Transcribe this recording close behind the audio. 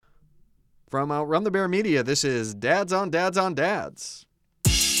From Run the Bear Media, this is Dads on Dads on Dads.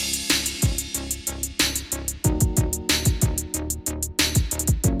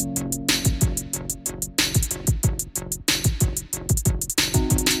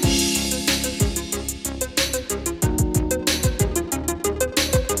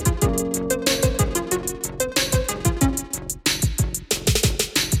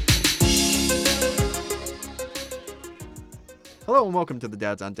 Hello and welcome to the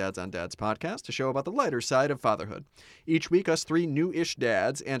Dads on Dads on Dads podcast, a show about the lighter side of fatherhood. Each week, us three new-ish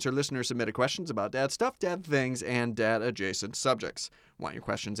dads answer listener-submitted questions about dad stuff, dad things, and dad-adjacent subjects. Want your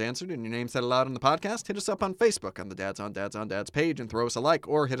questions answered and your name said aloud on the podcast? Hit us up on Facebook on the Dads on Dads page and throw us a like,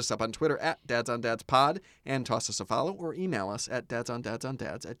 or hit us up on Twitter at dadsondadspod and toss us a follow, or email us at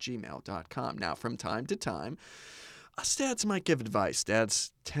dadsondadsondads@gmail.com. Now, from time to time, us dads might give advice.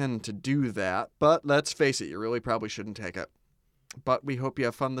 Dads tend to do that, but let's face it, you really probably shouldn't take it. But we hope you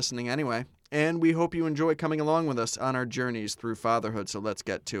have fun listening anyway, and we hope you enjoy coming along with us on our journeys through fatherhood. So let's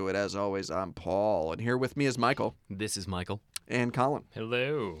get to it. As always, I'm Paul, and here with me is Michael. This is Michael. And Colin.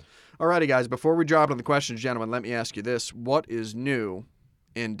 Hello. Alrighty, guys, before we drop on the questions, gentlemen, let me ask you this. What is new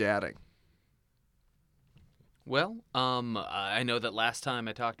in dadding? Well, I know that last time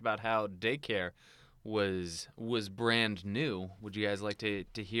I talked about how Daycare was brand new. Would you guys like to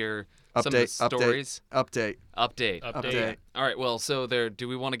hear some of the stories? Update. All right. Well, so do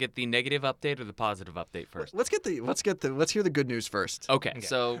we want to get the negative update or the positive update first? Let's hear the good news first. Okay.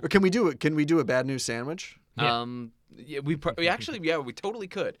 So Or can we do a bad news sandwich? yeah, we totally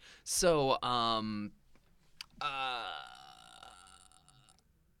could. So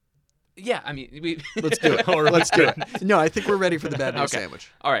yeah, I mean, Let's do it. Let's do it. No, I think we're ready for the bad news sandwich.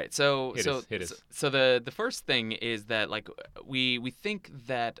 All right, so Hit us. the first thing is that like we think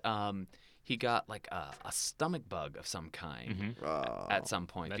that he got like a stomach bug of some kind at some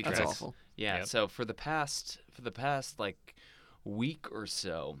point. That That's tracks. awful. Yeah. Yep. So for the past like week or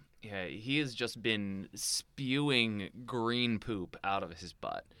so, yeah, he has just been spewing green poop out of his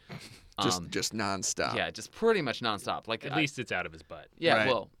butt. Just nonstop. Yeah, just pretty much nonstop. Like At least it's out of his butt. yeah, Right.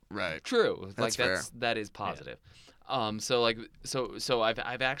 well, Right. true. That's fair. That is positive. So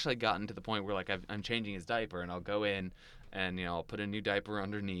I've actually gotten to the point where like I'm changing his diaper and I'll go in and I'll put a new diaper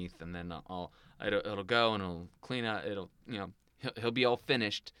underneath and then it'll go and it'll clean out. He'll be all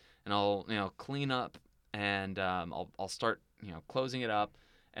finished and I'll clean up and I'll start closing it up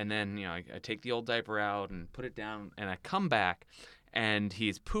and then I take the old diaper out and put it down and I come back and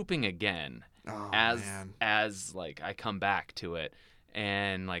he's pooping again as like I come back to it.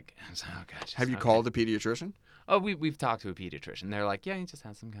 And like, oh gosh. Have you called a pediatrician? Oh, we've talked to a pediatrician. They're like, yeah, he just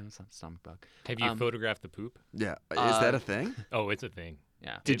has some kind of stomach bug. Have you photographed the poop? Yeah. Is that a thing? Oh, it's a thing.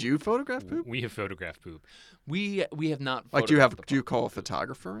 Yeah. Did you photograph poop? We have photographed poop. We have not. Like, do you call a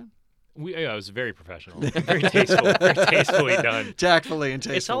photographer in? It was very professional, very tasteful, very tastefully done. Tactfully and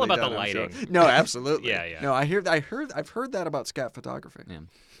tastefully It's all about done, the I'm sure. lighting. No, absolutely. Yeah. No, I've heard that about scat photography. Yeah.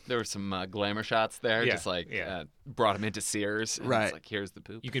 There were some glamour shots there, Yeah, just like yeah. Brought him into Sears. And Right. It's like, here's the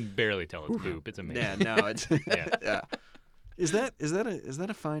poop. You can barely tell it's poop. It's amazing. Yeah, no, it's Yeah. yeah. Is that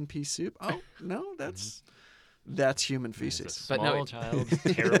a fine pea soup? Oh no, that's human It's a feces. small child's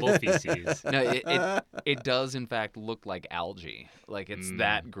terrible feces. No, it does in fact look like algae. Like it's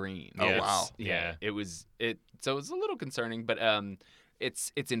that green. Oh, It's- wow. Yeah. So it's a little concerning, but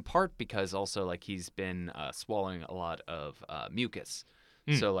it's in part because also like he's been swallowing a lot of mucus.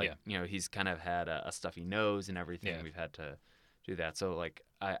 So like he's kind of had a stuffy nose and everything. Yeah. We've had to do that. So like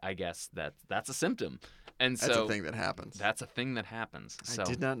I guess that's a symptom. And That's so a thing that happens. That's a thing that happens. So I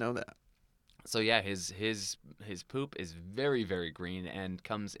did not know that. so yeah, his poop is very, very green and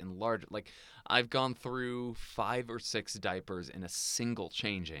comes in large. Like I've gone through 5 or 6 diapers in a single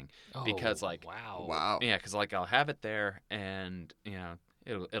changing because like Wow. yeah, because like I'll have it there and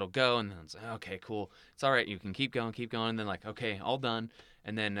it'll go and then it's like, okay, cool, it's all right, you can keep going, and then like okay, all done,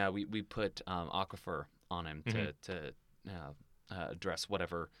 and then we put Aquifer on him to address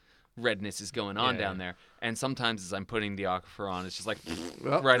whatever redness is going on down there. And sometimes as I'm putting the Aquifer on, it's just like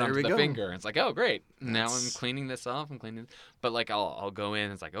Well, right there onto we the go. finger. And it's like, oh, great. Now I'm That's- cleaning this off. But like I'll go in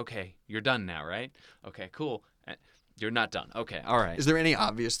and it's like, okay, you're done now, right? Okay, cool. You're not done. Okay, all right. Is there any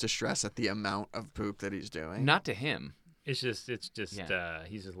obvious distress at the amount of poop that he's doing? Not to him. It's just Yeah.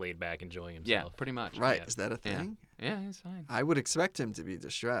 he's just laid back enjoying Yeah, himself. pretty much. Right. Yeah. Is that a thing? Yeah, he's fine. I would expect him to be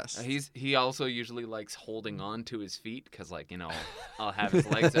distressed. He also usually likes holding on to his feet because, like, I'll have his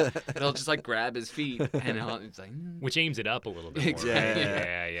legs up, and he'll just like grab his feet, and it's like, Which aims it up a little bit more. Exactly.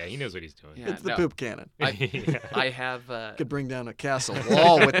 Yeah. He knows what he's doing. Yeah, It's the poop cannon. I have. Could bring down a castle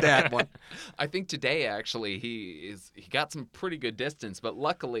wall with that one. I think today actually he got some pretty good distance, but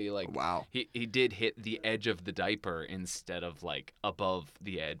luckily, like, Wow. he did hit the edge of the diaper instead of like above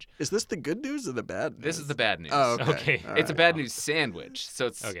the edge. Is this the good news or the bad news? This is the bad news. Oh, okay. Okay. All It's a right. bad news sandwich, so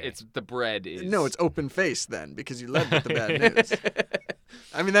it's Okay. the bread is No, it's open face then, because you led with the bad news.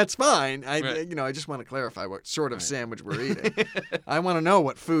 I mean, that's fine. Right. I just want to clarify what sort of sandwich we're eating. I want to know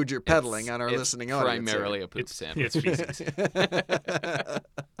what food you're peddling on our It's listening audience. primarily a poop sandwich. It's feces.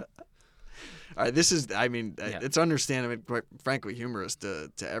 All right, this is. I mean, Yeah. it's understandable, quite frankly, humorous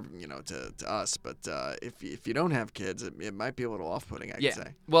to us. But if you don't have kids, it might be a little off-putting. I'd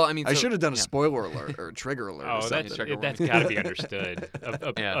say. Well, I mean, I so- should have done a yeah. spoiler alert or a trigger alert. or Oh, something. that's got to be understood.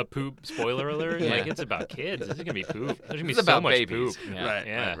 A poop spoiler alert. Yeah. Like, it's about kids. This is gonna be poop. There's gonna be It's so about much babies. poop. Yeah.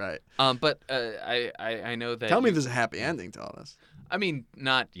 Yeah. Right. But I know that. Tell me there's a happy ending to all this. I mean,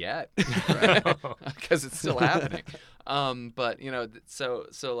 not yet, Right. because it's still happening. But so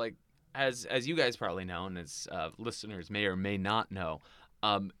like as you guys probably know, and as listeners may or may not know,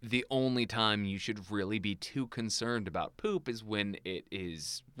 the only time you should really be too concerned about poop is when it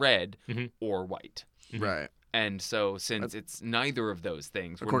is red or white. Right. And so since it's neither of those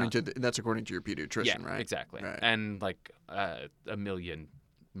things, That's according to your pediatrician, yeah, right? exactly, Right. and like a million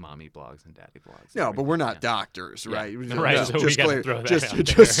mommy blogs and daddy blogs. No, but we're not Yeah. doctors, right? Right, so we gotta throw that out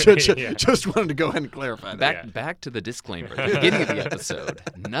there. Yeah. Just wanted to go ahead and clarify that. Back to the disclaimer at the beginning of the episode.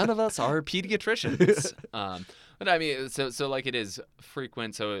 None of us are pediatricians. But I mean, so like it is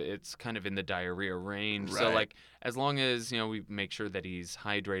frequent, so it's kind of in the diarrhea range. So Right. like as long as we make sure that he's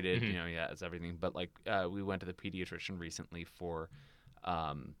hydrated, it's everything. But like we went to the pediatrician recently for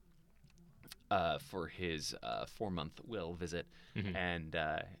his 4-month Will visit,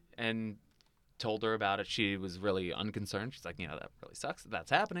 and told her about it. She was really unconcerned. She's like, that really sucks that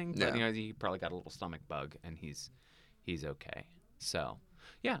that's happening, but Yeah. he probably got a little stomach bug, and he's okay. So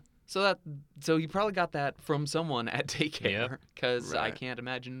yeah, so he probably got that from someone at daycare, because I Right. can't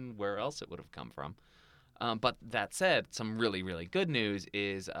imagine where else it would have come from. But that said, some really, really good news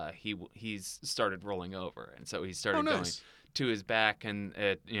is he's started rolling over, and so he started going nice. to his back and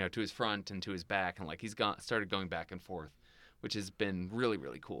to his front and to his back, and like he's started going back and forth, which has been really,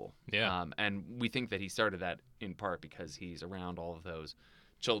 really cool. Yeah. And we think that he started that in part because he's around all of those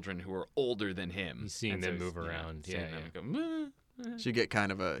children who are older than him. He's seeing and them so move around. seeing Yeah, them yeah. go, "Meh." So he gets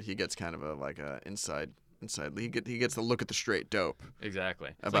kind of a like a inside. He gets to look at the straight dope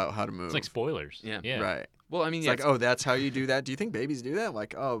Exactly. about how to move. It's like spoilers. Yeah. Right. Well, I mean, It's yeah, like, oh, that's how you do that. Do you think babies do that?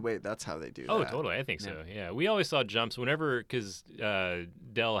 Like, oh, wait, that's how they do Oh, that. totally. I think so. Yeah. We always saw jumps whenever, because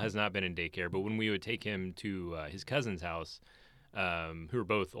Dell has not been in daycare, but when we would take him to his cousin's house, who were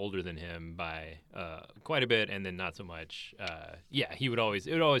both older than him by quite a bit, and then not so much. It would always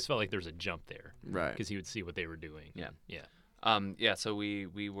felt like there was a jump there, Right. because he would see what they were doing. Yeah. So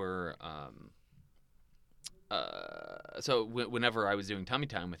we were. So whenever I was doing tummy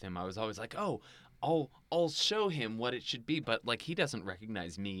time with him, I was always like, oh, I'll show him what it should be, but like he doesn't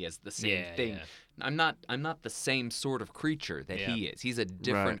recognize me as the same thing. Yeah. I'm not the same sort of creature that he is. He's a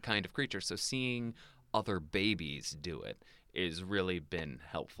different kind of creature. So seeing other babies do it is really been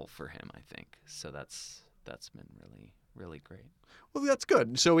helpful for him, I think. So that's been really, really great. Well, that's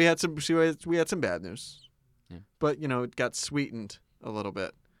good. So we had some bad news, Yeah. but it got sweetened a little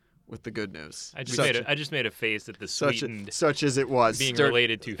bit with the good news. I just made a face at the sweetened such as it was. being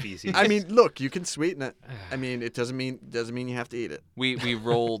related to feces. I mean, look, you can sweeten it. I mean, it doesn't mean you have to eat it. We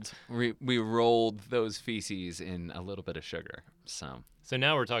rolled we rolled those feces in a little bit of sugar. So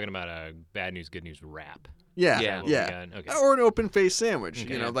now we're talking about a bad news, good news wrap. Yeah, Yeah. What we yeah. got. Okay. Or an open face sandwich,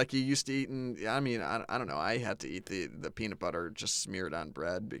 Okay. like you used to eat. I mean, I don't know. I had to eat the peanut butter just smeared on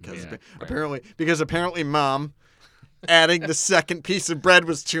bread because apparently Mom adding the second piece of bread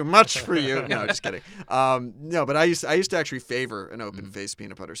was too much for you. No, just kidding. No, but I used to actually favor an open face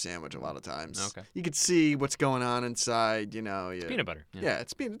peanut butter sandwich a lot of times. Okay. You could see what's going on inside. Peanut butter. Yeah,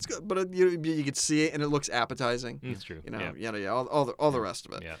 it's good, but you could see it and it looks appetizing. That's true. Yeah, all the rest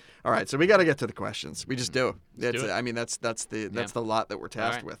of it. Yeah. All right, so we got to get to the questions. We just do. do it. I mean, that's the lot that we're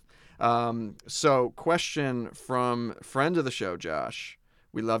tasked right. with. So, question from friend of the show, Josh.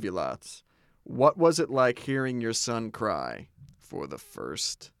 We love you lots. What was it like hearing your son cry for the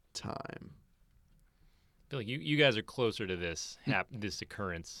first time? I feel like you guys are closer to this this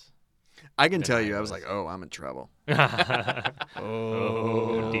occurrence. I can Than tell I you, I was was. like, oh, I'm in trouble.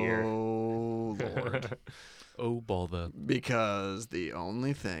 Oh dear. Oh, Lord. Oh, bother. Because the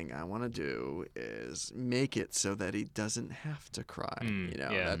only thing I want to do is make it so that he doesn't have to cry.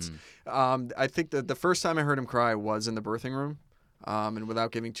 That's. I think that the first time I heard him cry was in the birthing room. And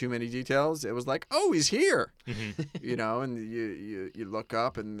without giving too many details, it was like, oh, he's here. And you look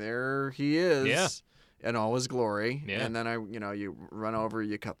up and there he is in all his glory. Yeah. And then you run over,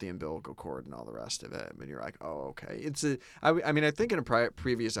 you cut the umbilical cord and all the rest of it. And you're like, oh, okay. I think in a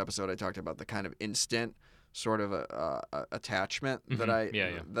previous episode I talked about the kind of instant sort of a attachment that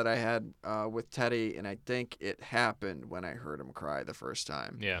I had with Teddy, and I think it happened when I heard him cry the first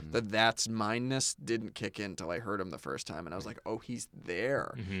time. Yeah, that's mineness didn't kick in until I heard him the first time, and I was like, oh, he's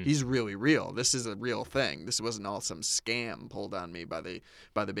there. He's really real. This is a real thing. This wasn't all some scam pulled on me by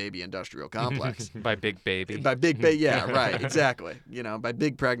the baby industrial complex. By Big Baby. By Big Baby, yeah, right, exactly. By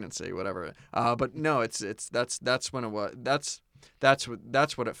big pregnancy, whatever. But no, that's when it was.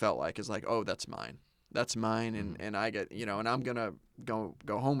 That's what it felt like. Is like, oh, that's mine. That's mine, and I get, and I'm gonna go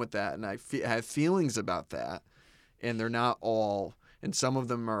home with that, and I have feelings about that, and they're not all, and some of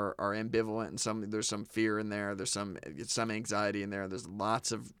them are ambivalent, and there's some fear in there, there's some anxiety in there, there's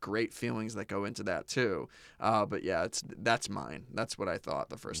lots of great feelings that go into that too, but yeah, that's mine. That's what I thought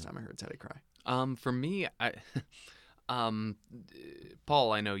the first time I heard Teddy cry. For me,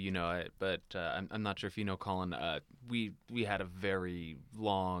 Paul, I know you know it, but I'm not sure if you know Colin. We had a very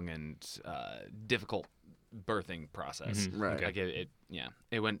long and difficult birthing process. Right. Like it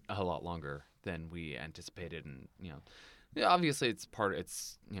went a lot longer than we anticipated, and obviously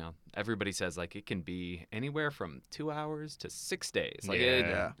it's everybody says like it can be anywhere from 2 hours to 6 days. Like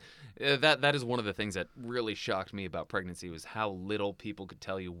that is one of the things that really shocked me about pregnancy was how little people could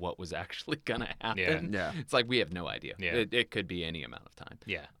tell you what was actually gonna happen. Yeah. It's like we have no idea. Yeah. It could be any amount of time.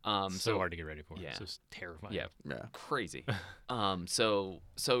 Yeah. So hard to get ready for. Yeah. So it's terrifying. Yeah. Crazy. So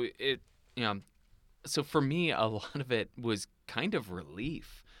for me, a lot of it was kind of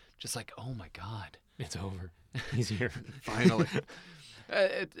relief. Just like, oh my God, it's over. He's here. Finally.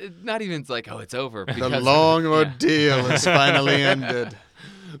 Not even like, oh, it's over. The long ordeal has finally ended.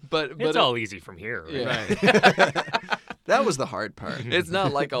 But it's all easy from here. Right? Right. That was the hard part. It's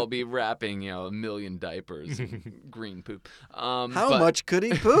not like I'll be wrapping, a million diapers in green poop. How much could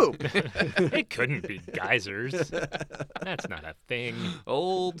he poop? It couldn't be geysers. That's not a thing.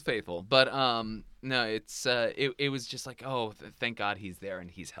 Old Faithful. But no, it was just like, oh, thank God he's there and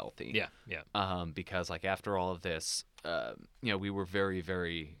he's healthy. Yeah. Because like after all of this, we were very,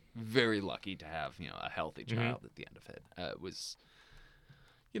 very, very lucky to have a healthy child at the end of it. It was.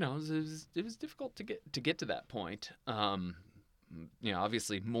 It was difficult to get to that point.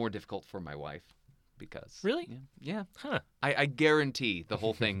 Obviously more difficult for my wife because really, yeah. Huh. I guarantee the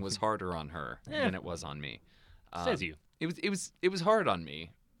whole thing was harder on her than it was on me. Says you. It was hard on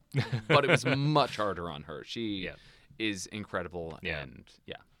me, but it was much harder on her. She is incredible, and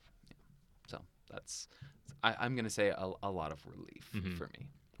so that's I'm gonna say a lot of relief for me.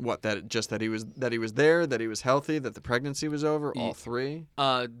 What, that he was there, that he was healthy, that the pregnancy was over, all three?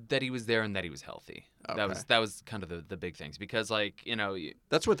 That he was there and that he was healthy. Okay. That was kind of the big things because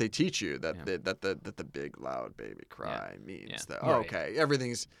that's what they teach you that the big loud baby cry means that okay,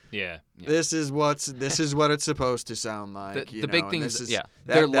 everything's this is what it's supposed to sound like. The big thing is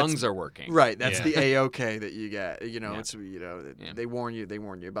their lungs are working. Right, that's the A-OK that you get. It's they warn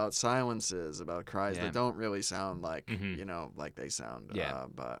you about silences, about cries that don't really sound like like they sound.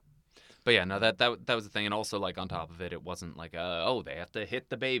 But yeah, no, that was the thing, and also like on top of it, it wasn't like they have to hit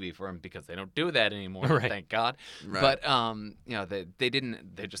the baby for him because they don't do that anymore. Right. Thank God. Right. But they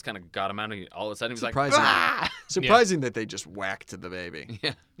didn't. They just kind of got him out, and all of a sudden he was like, surprising that they just whacked the baby.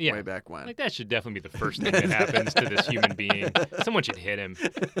 Yeah. Way back when. Like that should definitely be the first thing that happens to this human being. Someone should hit him.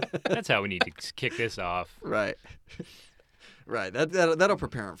 That's how we need to kick this off. Right. Right. That'll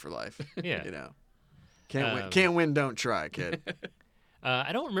prepare him for life. Yeah. Can't win. Don't try, kid.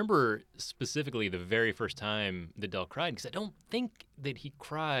 I don't remember specifically the very first time that Dell cried because I don't think that he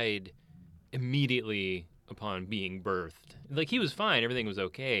cried immediately upon being birthed. Like he was fine, everything was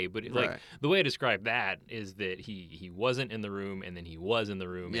okay, but like the way I describe that is that he wasn't in the room and then he was in the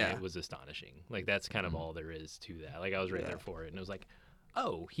room and it was astonishing. Like that's kind of all there is to that. Like I was right there for it and it was like,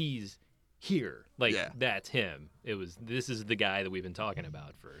 oh, he's here. Like that's him. This is the guy that we've been talking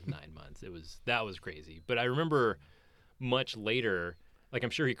about for 9 months. That was crazy. But I remember much later. Like, I'm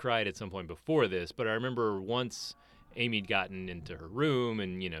sure he cried at some point before this, but I remember once Amy'd gotten into her room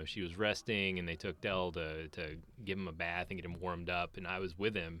and, she was resting and they took Dell to give him a bath and get him warmed up, and I was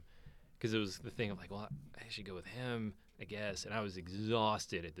with him because it was the thing of like, well, I should go with him, I guess, and I was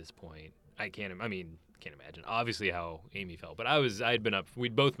exhausted at this point. can't imagine obviously how Amy felt, but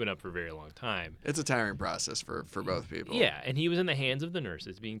we'd both been up for a very long time. It's a tiring process for both people. Yeah, and he was in the hands of the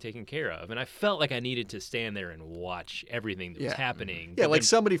nurses being taken care of, and I felt like I needed to stand there and watch everything that was happening. Yeah, But like then,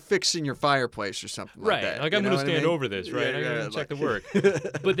 somebody fixing your fireplace or something right, like that. like I'm going to stand over this, right? I'm going to check the work.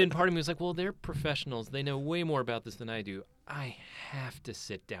 But But then part of me was like, well, they're professionals. They know way more about this than I do. I have to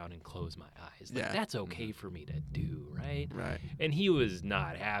sit down and close my eyes. Like, that's okay for me to do, right? Right. And he was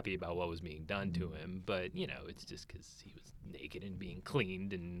not happy about what was being done to him, but, you know, it's just because he was naked and being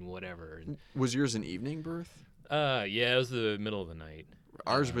cleaned and whatever. Was yours an evening birth? Yeah, it was the middle of the night.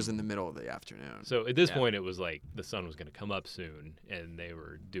 Ours was in the middle of the afternoon. So at this point, it was like the sun was going to come up soon, and they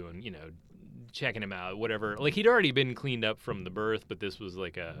were doing, checking him out, whatever. Like, he'd already been cleaned up from the birth, but this was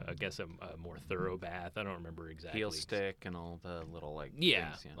like I guess a more thorough bath. I don't remember exactly. Heel stick and all the little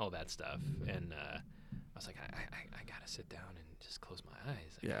things, all that stuff. And I was like, I gotta sit down and just close my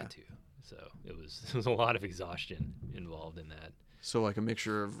eyes. I got to. So it was a lot of exhaustion involved in that. So like a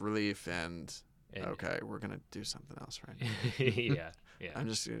mixture of relief and okay, we're gonna do something else, right? yeah. I'm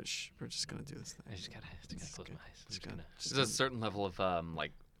just gonna. We're just gonna do this thing. I just gotta close my eyes. There's a certain level of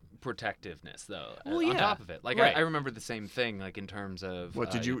like protectiveness though on top of it. Like I remember the same thing, like in terms of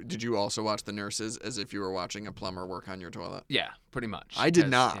what did you also watch the nurses as if you were watching a plumber work on your toilet? Yeah, pretty much. I did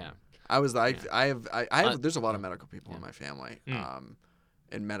not. Yeah. I was like, I have there's a lot of medical people in my family.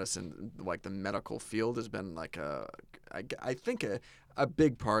 In medicine, like the medical field has been like I think a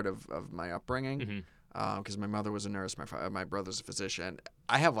big part of my upbringing. Because my mother was a nurse, my brother's a physician.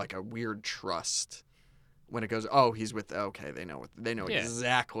 I have like a weird trust when it goes, he's with, they know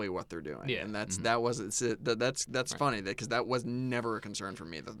exactly what they're doing, and that's funny because that was never a concern for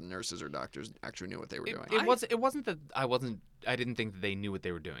me that the nurses or doctors actually knew what they were doing. It wasn't that I didn't think that they knew what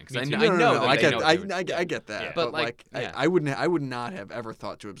they were doing. I get that, Yeah. but I would not have ever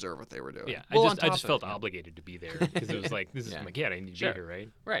thought to observe what they were doing. Yeah, Well, I just felt obligated to be there because it was like, this is my kid. I need to be here, right?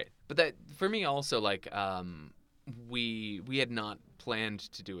 Right. But that for me also, like, we had not planned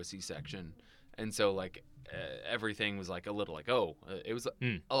to do a C-section, and so like everything was like a little like it was.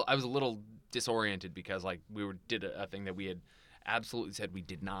 I was a little disoriented because like we did a thing that we had absolutely said we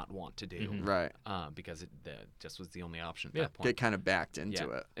did not want to do, right? Because it just was the only option at that point. Get kind of backed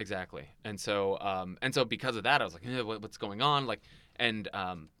into it. Exactly. And so because of that, I was like, what's going on? Like, and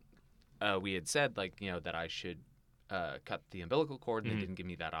we had said like that I should cut the umbilical cord, and they didn't give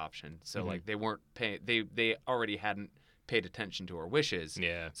me that option. So like they weren't paying. They already hadn't paid attention to our wishes.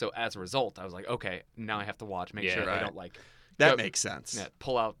 Yeah. So as a result, I was like, okay, now I have to watch, make sure I don't like. That makes sense. Yeah,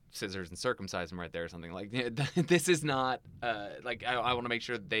 pull out scissors and circumcise him right there or something. Like this is not like I want to make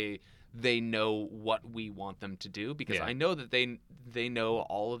sure they know what we want them to do, because I know that they know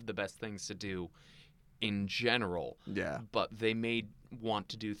all of the best things to do in general. Yeah. But they may want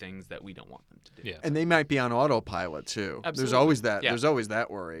to do things that we don't want them to do. Yeah. And they might be on autopilot too. Absolutely. There's always that. There's always that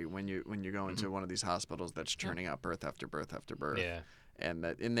worry when you go into one of these hospitals that's churning out birth after birth after birth. Yeah. And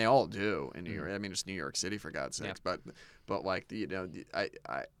they all do in New York. I mean, it's New York City for God's sakes. But like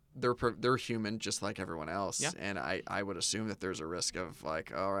they're human just like everyone else. Yeah. And I would assume that there's a risk of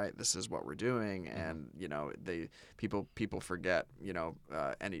like, all right, this is what we're doing, and people forget,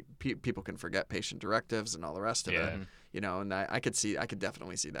 people can forget patient directives and all the rest of it. And I could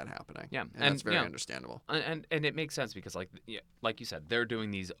definitely see that happening. Yeah, and that's very understandable. And it makes sense because like you said, they're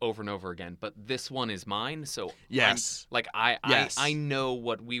doing these over and over again. But this one is mine, so yes, I know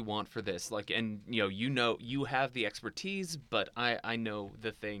what we want for this. Like, and you have the expertise, but I know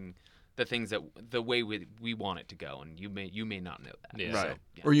the things that the way we want it to go, and you may not know that. Yeah. Right.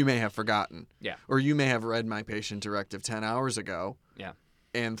 So, Or you may have forgotten. Yeah. Or you may have read my patient directive 10 hours ago. Yeah.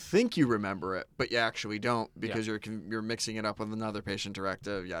 And think you remember it, but you actually don't because you're mixing it up with another patient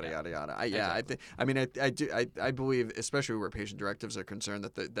directive, yada yada yada. I believe, especially where patient directives are concerned,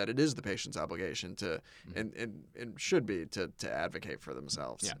 that it is the patient's obligation to and should be to advocate for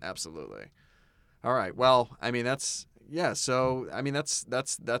themselves. Yeah. Absolutely. All right. Well, I mean that's So I mean that's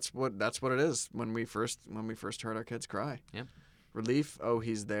what it is when we first heard our kids cry. Yeah. Relief. Oh,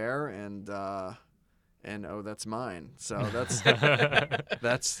 he's there, and oh, that's mine. So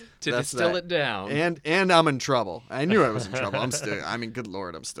that's distill it down. And I'm in trouble. I knew I was in trouble. Good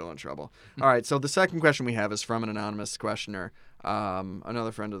Lord, I'm still in trouble. All right. So the second question we have is from an anonymous questioner,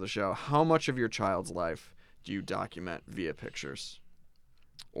 another friend of the show. How much of your child's life do you document via pictures,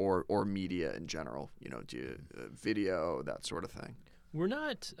 or media in general? Do you video, that sort of thing? We're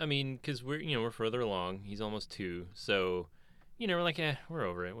not. I mean, because we're further along. He's almost 2, so. we're like, we're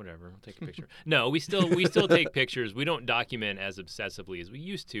over it. Whatever. We'll take a picture. No, we still take pictures. We don't document as obsessively as we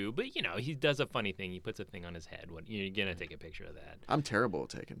used to. But he does a funny thing. He puts a thing on his head. You're gonna take a picture of that. I'm terrible at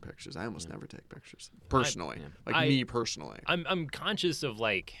taking pictures. I almost never take pictures personally. Me personally. I'm conscious of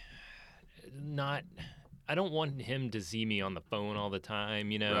not. I don't want him to see me on the phone all the time,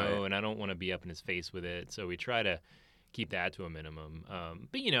 Right. and I don't want to be up in his face with it. So we try to keep that to a minimum.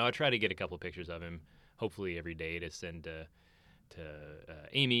 But I try to get a couple of pictures of him, hopefully every day, to send to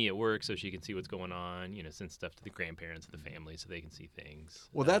Amy at work so she can see what's going on. Send stuff to the grandparents of the family so they can see things.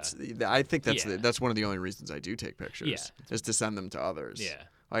 Well, I think that's one of the only reasons I do take pictures is to send them to others. Yeah.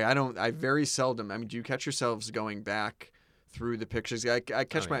 I very seldom. I mean, do you catch yourselves going back through the pictures? I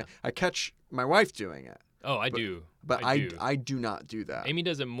catch my wife doing it. Oh, I do. But I do not do that. Amy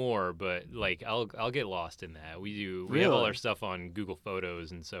does it more, but I'll get lost in that. We Really? have all our stuff on Google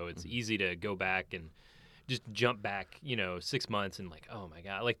Photos, and so it's easy to go back and just jump back, 6 months and oh my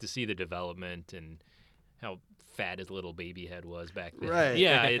God, I like to see the development and how fat his little baby head was back then. Right.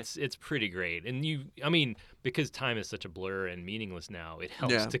 Yeah, it's pretty great. And because time is such a blur and meaningless now, it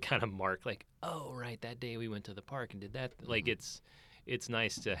helps to kind of mark oh right, that day we went to the park and did that. It's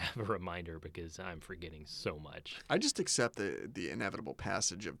nice to have a reminder because I'm forgetting so much. I just accept the inevitable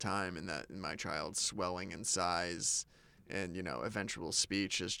passage of time and that my child's swelling in size and, eventual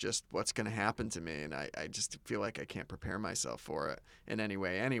speech is just what's going to happen to me. And I just feel like I can't prepare myself for it in any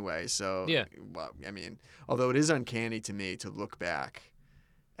way anyway. So, well, although it is uncanny to me to look back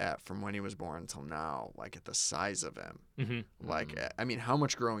at from when he was born until now, at the size of him. Mm-hmm. How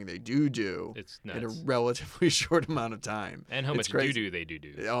much growing they do it's in a nuts. relatively short amount of time. And how much doo-doo they do.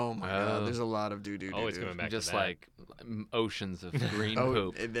 Oh my God, there's a lot of doo-doo. Always coming back Just to that. oceans of green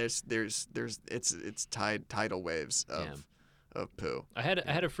Oh, poop. it's tidal waves of poo. I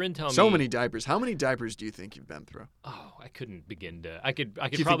had a friend tell me So many diapers. How many diapers do you think you've been through? Oh, I couldn't begin to. I could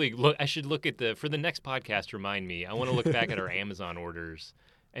you probably look. I should look at for the next podcast. Remind me. I want to look back at our Amazon orders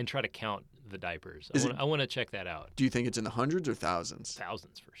and try to count the diapers. I want to check that out. Do you think it's in the hundreds or thousands?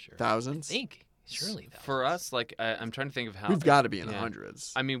 Thousands for sure. Thousands? I think surely thousands. For us, I'm trying to think of how We've got to be in the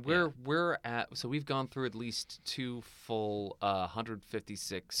hundreds. we're at. So we've gone through at least 2 full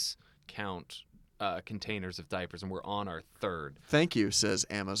 156 count containers of diapers, and we're on our 3rd. Thank you, says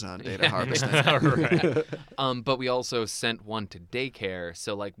Amazon data harvesting. Right. But we also sent one to Daycare,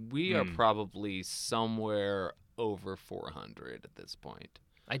 so we are probably somewhere over 400 at this point.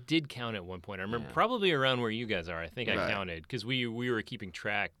 I did count at one point. I remember probably around where you guys are. I think I counted because we were keeping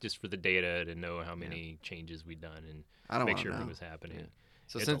track just for the data to know how many changes we'd done and make sure everything was happening. Yeah.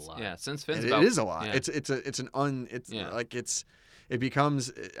 So it's since a lot. since Finn's It is a lot. Yeah. It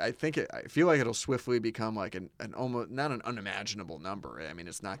becomes. I feel like it'll swiftly become an almost not an unimaginable number. I mean,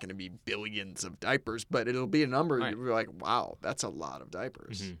 it's not going to be billions of diapers, but it'll be a number. Right. You're like, wow, that's a lot of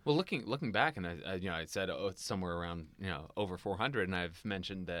diapers. Mm-hmm. Well, looking back, and I said it's somewhere around over 400, and I've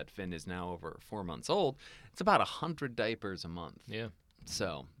mentioned that Finn is now over 4 months old. It's about 100 diapers a month. Yeah.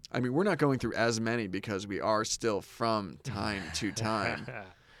 So. I mean, we're not going through as many because we are still from time to time.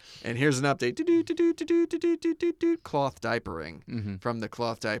 And here's an update. Cloth diapering from the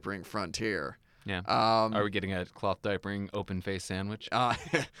cloth diapering frontier. Yeah. Are we getting a cloth diapering open face sandwich?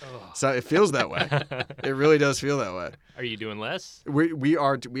 So it feels that way. It really does feel that way. Are you doing less? We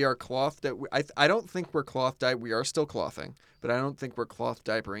are cloth. I don't think we're cloth We are still clothing, but I don't think we're cloth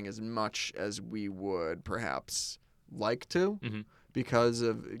diapering as much as we would perhaps like to. Mm-hmm. Because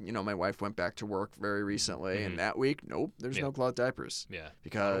of my wife went back to work very recently, and that week, nope, there's no cloth diapers. Yeah,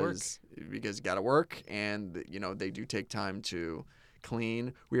 because you got to work, and they do take time to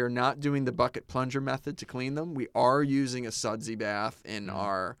clean. We are not doing the bucket plunger method to clean them. We are using a sudsy bath in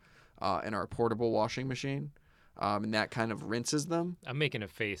our portable washing machine, and that kind of rinses them. I'm making a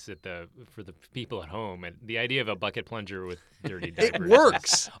face for the people at home, and the idea of a bucket plunger with dirty diapers. It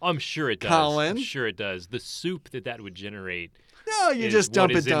works. I'm sure it does. Colin. I'm sure it does. The soup that would generate. No, you just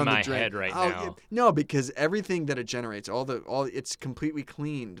dump it down in the my drain. head right now. No, because everything that it generates, all it's completely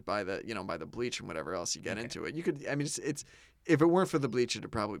cleaned by the bleach and whatever else you get into it. You could, it's if it weren't for the bleach,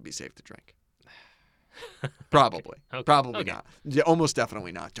 it'd probably be safe to drink. Probably, probably not. Yeah, almost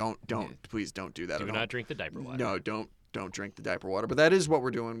definitely not. Please don't do that. Do not drink the diaper water. No, don't drink the diaper water. But that is what we're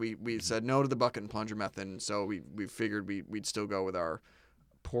doing. We said no to the bucket and plunger method, and so we figured we'd still go with our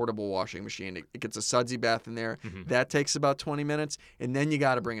portable washing machine. It gets a sudsy bath in there. Mm-hmm. That takes about 20 minutes, and then you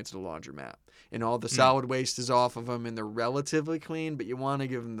got to bring it to the laundromat. and all the solid waste is off of them, and they're relatively clean, but you want to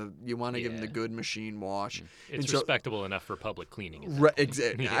give them the good machine wash. It's And so, respectable enough for public cleaning. right,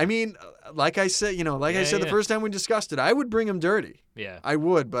 exactly. I mean, like I said, the first time we discussed it, I would bring them dirty. Yeah. I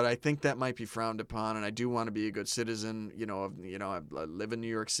would, but I think that might be frowned upon, and I do want to be a good citizen. I live in New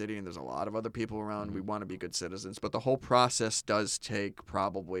York City, and there's a lot of other people around. We want to be good citizens, but the whole process does take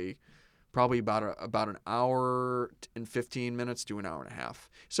probably about an hour and 15 minutes to an hour and a half.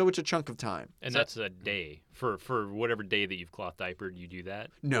 So it's a chunk of time. And that's a day for whatever day that you've cloth diapered. You do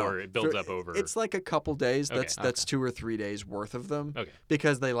that, No, or it builds up over. It's like a couple days. Okay. That's 2 or 3 days worth of them. Okay.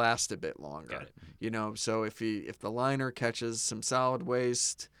 Because they last a bit longer. Got it. So if the liner catches some solid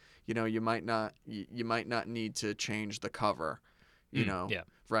waste, you might not need to change the cover. Yeah.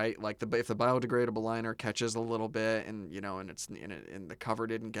 Right? Like if the biodegradable liner catches a little bit and and the cover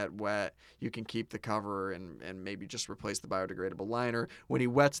didn't get wet, you can keep the cover and maybe just replace the biodegradable liner. When he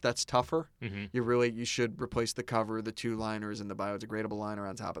wets, that's tougher. Mm-hmm. You should replace the cover, the 2 liners, and the biodegradable liner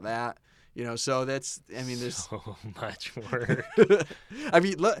on top of that. So there's so much work. I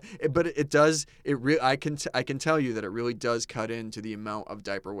mean, look, but it does. I can tell you that it really does cut into the amount of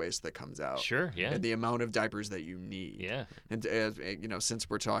diaper waste that comes out. Sure, yeah. And the amount of diapers that you need. Yeah. And since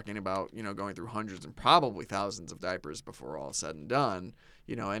we're talking about going through hundreds and probably thousands of diapers before all is said and done,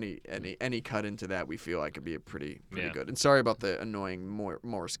 any cut into that we feel like could be a pretty good. And sorry about the annoying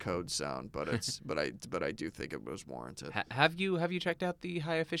Morse code sound, but I do think it was warranted. Have you checked out the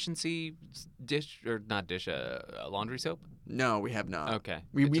high efficiency laundry soap? No, we have not. Okay.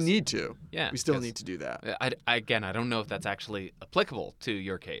 We need to. Yeah. We still need to do that. I don't know if that's actually applicable to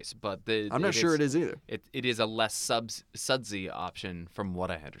your case, but I'm not sure it is either. It is a less sudsy option from what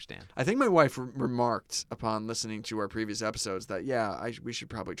I understand. I think my wife remarked upon listening to our previous episodes that we should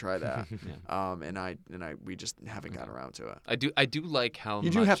probably try that. And we just haven't got around to it. I do like how you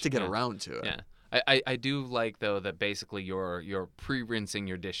do have to get around to it. Yeah. I do like, though, that basically you're pre-rinsing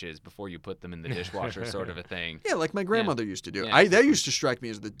your dishes before you put them in the dishwasher sort of a thing. Yeah, like my grandmother used to do. Yeah. That used to strike me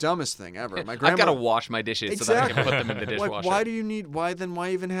as the dumbest thing ever. My grandma, I've got to wash my dishes so that I can put them in the dishwasher. Like, why do you need? Why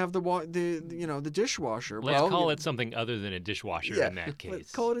even have the dishwasher? Let's call it something other than a dishwasher in that case.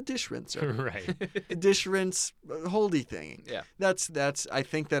 Let's call it a dish rinser. Right. A dish rinse holdy thingy. Yeah. That's I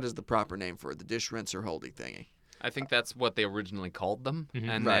think that is the proper name for it. The dish rinser holdy thingy. I think that's what they originally called them,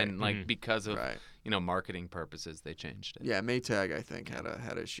 and then because of marketing purposes, they changed it. Yeah, Maytag I think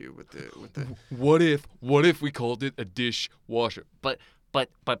had issue with the. What if we called it a dishwasher? But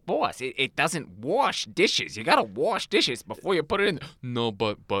boss, it doesn't wash dishes. You gotta wash dishes before you put it in. No,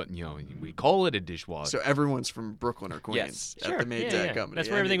 but we call it a dishwasher. So everyone's from Brooklyn or Queens at the Maytag company. That's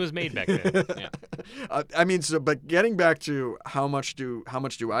where everything was made back then. Yeah. But getting back to how much do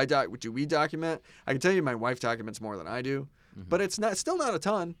we document? I can tell you my wife documents more than I do, but it's still not a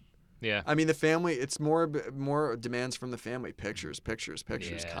ton. Yeah. I mean, the family, it's more demands from the family. Pictures,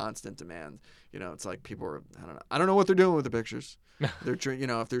 Yeah. constant demand. It's like people are, I don't know what they're doing with the pictures. They're,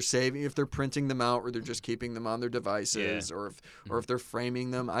 if they're printing them out or they're just keeping them on their devices or if they're framing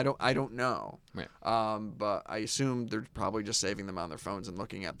them. I don't know. Right. But I assume they're probably just saving them on their phones and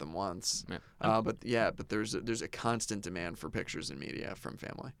looking at them once. Yeah. But there's a constant demand for pictures and media from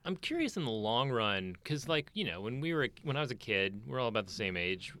family. I'm curious in the long run because, when I was a kid, we're all about the same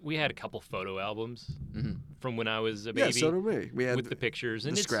age. We had a couple photo albums from when I was a baby. Yeah, so did we. We had with the pictures,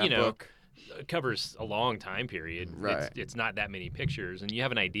 and the it's scrapbook. It covers a long time period. Right. It's not that many pictures, and you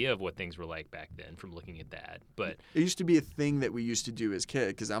have an idea of what things were like back then from looking at that. But it used to be a thing that we used to do as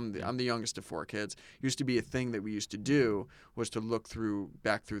kids, because I'm the youngest of 4 kids. It used to be a thing that we used to do was to look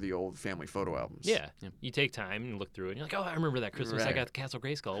back through the old family photo albums. Yeah. You take time and look through it, and you're like, oh, I remember that Christmas. I Right. got the Castle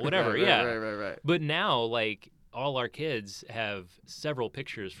Grayskull, whatever. Right. But now, all our kids have several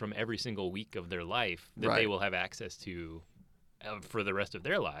pictures from every single week of their life that they will have access to for the rest of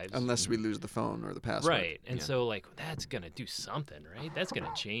their lives. Unless we lose the phone or the password. Right. And so, that's going to do something, right? That's going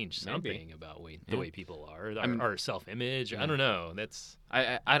to change something about the way people are, our self-image. I don't know. That's...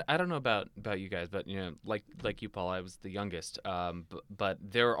 I don't know about you guys, but, like you, Paul, I was the youngest. But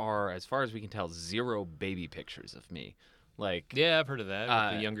there are, as far as we can tell, 0 baby pictures of me. Yeah, I've heard of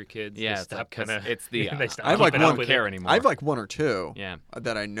that. With the younger kids, yeah, they stop it's the they stop I have like keeping up one with care it. anymore. I have like 1 or 2 Yeah.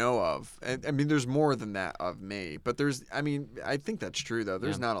 that I know of. And, I mean, there's more than that of me. But I think that's true, though.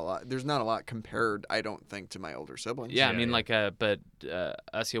 There's not a lot. There's not a lot compared, I don't think, to my older siblings. Yeah, I mean, but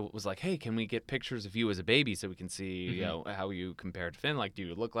Asya was like, hey, can we get pictures of you as a baby so we can see how you compare to Finn? Like, do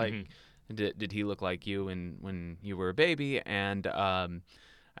you look like, did he look like you when you were a baby? And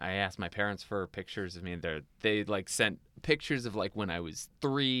I asked my parents for pictures of me. They sent pictures of when I was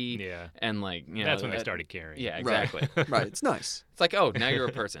 3. Yeah. And that's when they started caring. Yeah, exactly. Right. It's nice. It's like, oh, now you're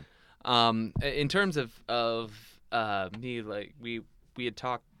a person. In terms of me, like we had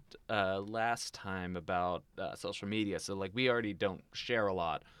talked last time about social media, so like we already don't share a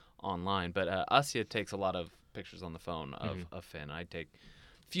lot online, but Asya takes a lot of pictures on the phone of Finn. I take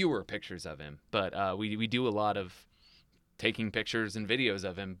fewer pictures of him, but we do a lot of taking pictures and videos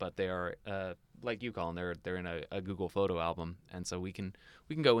of him, but they are like you, Colin, they're in a Google photo album, and so we can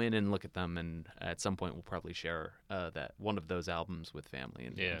go in and look at them, and at some point we'll probably share that one of those albums with family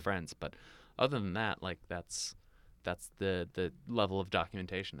and friends. But other than that, like that's the level of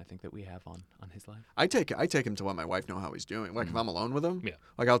documentation I think that we have on his life. I take him to let my wife know how he's doing. Like if I'm alone with him,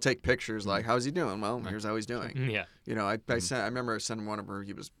 like I'll take pictures. Like how's he doing? Well, here's how he's doing. Yeah. You know, I remember sending one of her.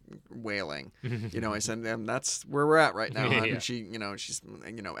 He was wailing. You know, I said, that's where we're at right now. Hon. And she, you know, she's,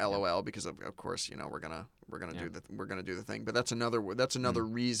 you know, LOL because of course, you know, we're gonna do the thing. But that's another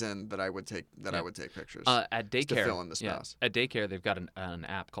reason that I would take pictures. At Daycare, to fill in the spouse. At Daycare, they've got an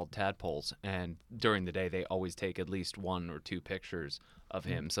app called Tadpoles, and during the day they always take at least 1 or 2 pictures of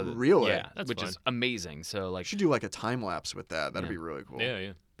him. So that, really, that's which fun. is amazing. So like, you should do like a time lapse with that. That'd be really cool.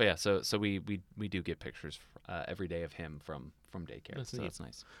 Yeah. But yeah, so we do get pictures every day of him from Daycare. That's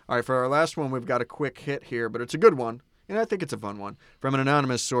nice. All right, for our last one, we've got a quick hit here, but it's a good one. And I think it's a fun one. From an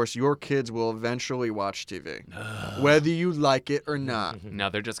anonymous source, your kids will eventually watch TV, whether you like it or not. No,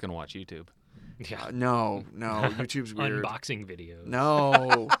 they're just gonna watch YouTube. Yeah. No, YouTube's weird. Unboxing videos.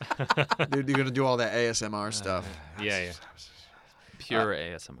 No, dude, you're gonna do all that ASMR stuff. Yeah. Pure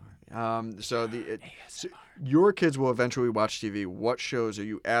ASMR. So your kids will eventually watch TV. What shows are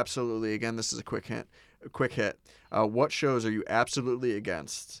you absolutely, again, this is a quick hit. What shows are you absolutely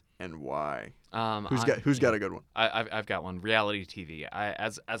against and why? Who's got a good one? I've got one. Reality TV.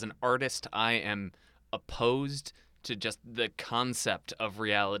 As an artist, I am opposed to just the concept of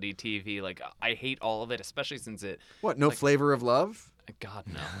reality TV. Like I hate all of it, especially since it. What? No flavor of love? God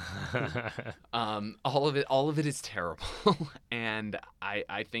no. All of it is terrible, and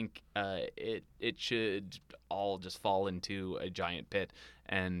I think it should all just fall into a giant pit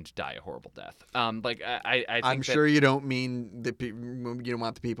and die a horrible death. Like I think I'm sure you don't mean you don't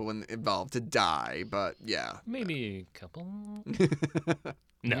want the people involved to die, but yeah, maybe a couple.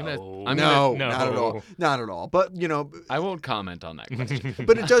 No, not at all. But you know, I won't comment on that question.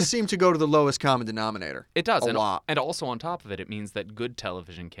 But it does seem to go to the lowest common denominator. It does a lot, and also on top of it, it means that good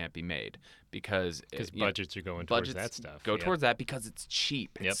television can't be made because budgets are going towards that stuff. Towards that because it's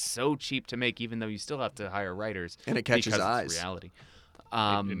cheap. It's so cheap to make, even though you still have to hire writers. And it catches eyes. It's reality.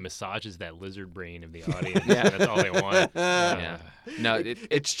 It massages that lizard brain of the audience. That's all they want. No,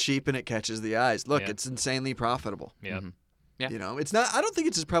 it's cheap and it catches the eyes. Look, it's insanely profitable. Yeah. Mm-hmm. Yeah. You know, it's not. I don't think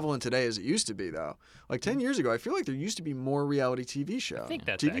it's as prevalent today as it used to be, though. Like 10 years ago, I feel like there used to be more reality TV shows. I think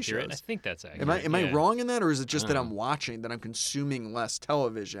that's TV accurate. shows. I think that's accurate. Am I wrong in that, or is it just that I'm consuming less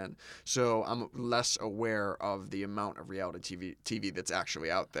television, so I'm less aware of the amount of reality TV that's actually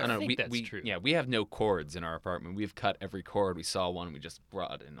out there? I think that's true. Yeah, we have no cords in our apartment. We've cut every cord. We saw one. We just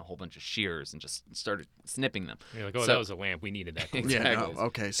brought in a whole bunch of shears and just started snipping them. You're like, that was a lamp. We needed that cord. Yeah. Exactly. No,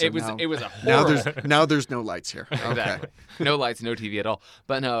 okay. So it was a horror. Now there's no lights here. Okay. Exactly. No lights, no TV at all.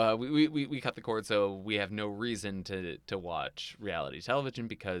 But no, we cut the cord, so we have no reason to watch reality television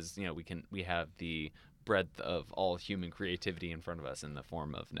because we have the breadth of all human creativity in front of us in the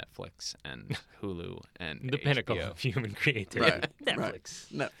form of Netflix and Hulu and the HBO. pinnacle of human creativity. Right.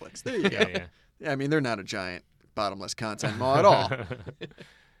 Netflix. Netflix. There you go. Yeah. I mean, they're not a giant bottomless content mall at all.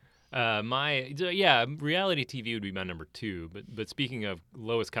 Reality TV would be my number 2. But speaking of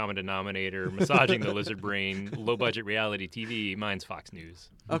lowest common denominator, massaging the lizard brain, low budget reality TV, mine's Fox News.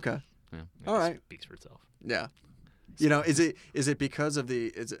 Okay. Yeah. All right. Speaks for itself. Yeah. You know, is it because of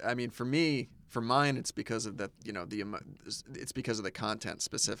for mine, it's because of that. You know, it's because of the content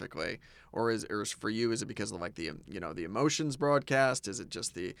specifically, or for you, is it because of like the emotions broadcast? Is it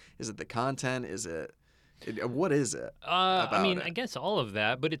the content? Is it? What is it? I guess all of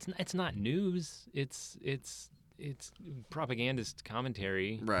that, but it's not news. It's propagandist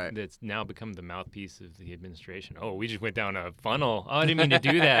commentary that's now become the mouthpiece of the administration. Oh, we just went down a funnel. Oh, I didn't mean to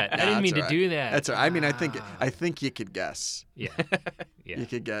do that. I didn't mean to do that. That's all right. I mean, I think you could guess. Yeah. You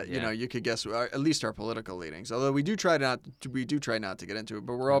could get, you could guess at least our political leanings. Although we do try not to get into it,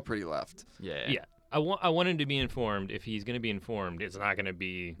 but we're all pretty left. Yeah. I want him to be informed. If he's going to be informed, it's not going to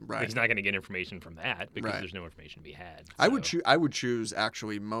be. He's not going to get information from that because there's no information to be had. So. I would choose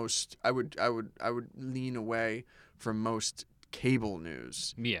actually most. I would lean away from most cable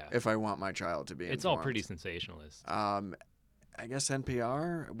news. Yeah. If I want my child to be informed. It's all pretty sensationalist. I guess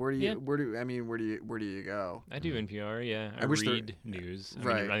NPR. Where do you go? I do NPR. Yeah. I read news.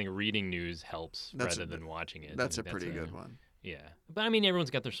 I think reading news helps rather than watching it. That's a pretty good one. Yeah. But I mean,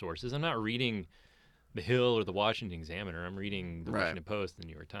 everyone's got their sources. I'm not reading The Hill or the Washington Examiner. I'm reading the Right. Washington Post, the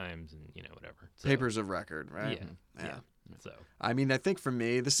New York Times, and whatever. So, Papers of record, right? Yeah. So I mean, I think for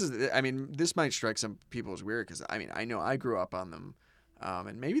me, this might strike some people as weird because I know I grew up on them,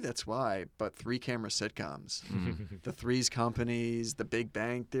 and maybe that's why. But 3-camera sitcoms, the Three's Companies, The Big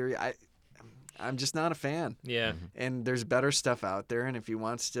Bang Theory, I'm just not a fan. yeah. And there's better stuff out there, and if he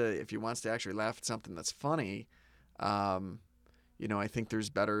wants to actually laugh at something that's funny, I think there's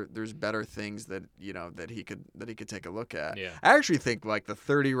better things that that he could take a look at. Yeah. I actually think like the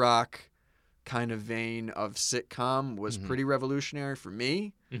 30 Rock kind of vein of sitcom was pretty revolutionary for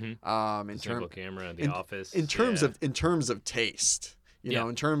me. Mm-hmm. In Single terms camera, The Office. in terms of taste,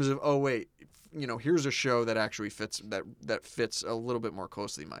 in terms of here's a show that actually fits that fits a little bit more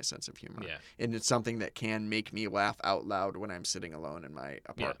closely my sense of humor. Yeah. And it's something that can make me laugh out loud when I'm sitting alone in my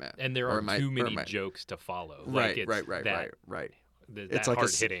apartment. And there are too many jokes to follow. Right. It's like hard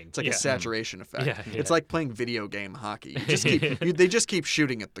hitting. It's like a saturation effect. Yeah. It's like playing video game hockey. They just keep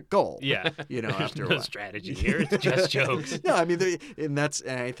shooting at the goal. Yeah. After a no while. strategy here. It's just jokes. No, I mean, and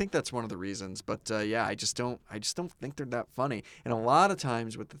I think that's one of the reasons. But I just don't think they're that funny. And a lot of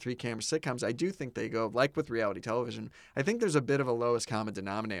times with the 3-camera sitcoms, I do think they go like with reality television. I think there's a bit of a lowest common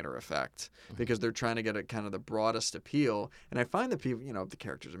denominator effect because they're trying to get a kind of the broadest appeal. And I find that people, the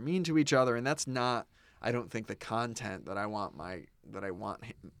characters are mean to each other, and that's not. I don't think the content that I want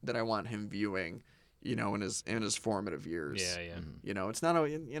him viewing, in his formative years. Yeah. It's not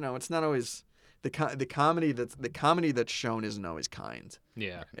always the comedy that's shown isn't always kind.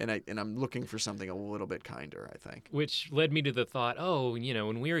 Yeah. And I'm looking for something a little bit kinder, I think. Which led me to the thought,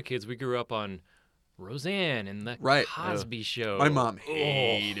 when we were kids, we grew up on Roseanne and the Cosby Show. My mom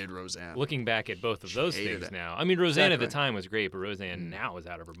hated Roseanne. Looking back at both of those things now. I mean, Roseanne at the time was great, but Roseanne now is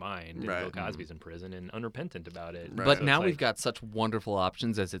out of her mind. And Bill Cosby's in prison and unrepentant about it. Right. But So now we've got such wonderful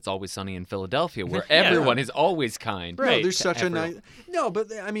options as It's Always Sunny in Philadelphia, where everyone is always kind. No, there's to such everyone. a nice. No,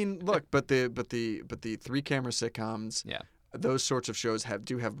 but I mean, look, but the 3-camera sitcoms. Yeah. Those sorts of shows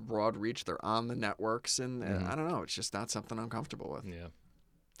do have broad reach. They're on the networks, and I don't know. It's just not something I'm comfortable with. Yeah.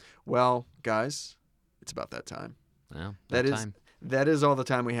 Well, guys, it's about that time. Well, That is all the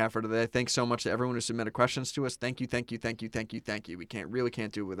time we have for today. Thanks so much to everyone who submitted questions to us. Thank you. We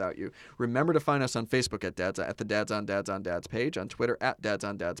can't do it without you. Remember to find us on Facebook at the Dads on Dads page, on Twitter at Dads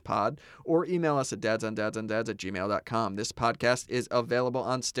on Dads Pod, or email us at dadsondadsondads@gmail.com. This podcast is available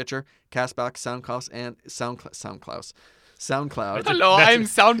on Stitcher, Castbox, SoundCloud, and SoundCloud. Hello, I'm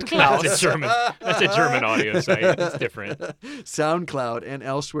SoundCloud. That's a German audio site. It's different. SoundCloud and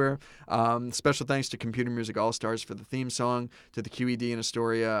elsewhere. Special thanks to Computer Music All-Stars for the theme song, to the QED in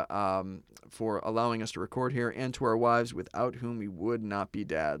Astoria for allowing us to record here, and to our wives, without whom we would not be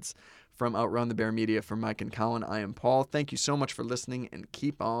dads. From Outrun the Bear Media, from Mike and Colin, I am Paul. Thank you so much for listening, and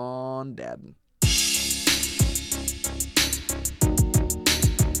keep on dadding.